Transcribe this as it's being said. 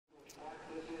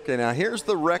Okay, now here's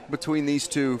the wreck between these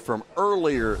two from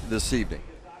earlier this evening.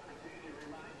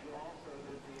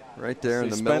 Right there in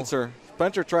the middle.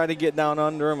 Spencer tried to get down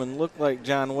under him and looked like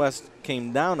John West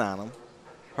came down on him.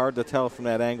 Hard to tell from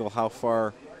that angle how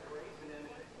far.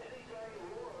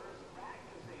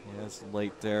 Yeah, it's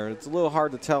late there. It's a little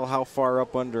hard to tell how far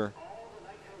up under.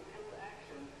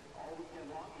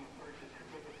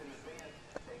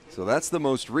 So that's the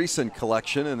most recent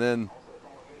collection, and then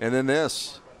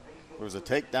this. There was a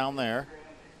takedown there.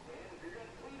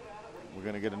 We're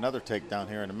going to get another takedown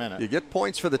here in a minute. You get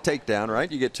points for the takedown,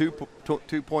 right? You get two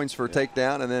points for a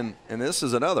takedown, and this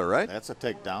is another, right? That's a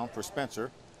takedown for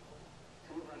Spencer.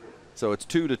 So it's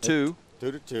 2-2.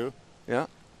 2-2. Yeah.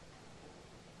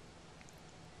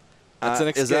 That's an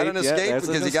escape. Is that an escape? Yeah,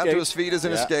 because he got to his feet as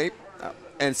an escape.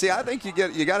 And see, I think you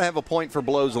got to have a point for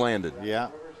blows landed. Yeah.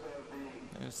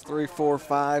 There's 3, 4,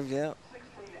 5. Yeah.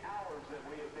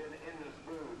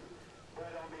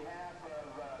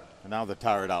 And now the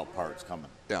tired out part's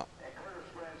coming. Yeah.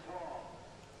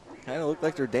 Kind of look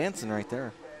like they're dancing right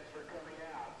there.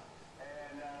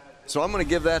 So I'm going to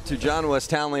give that to John Wes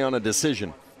Townley on a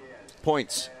decision.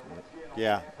 Points.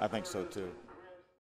 Yeah, I think so too.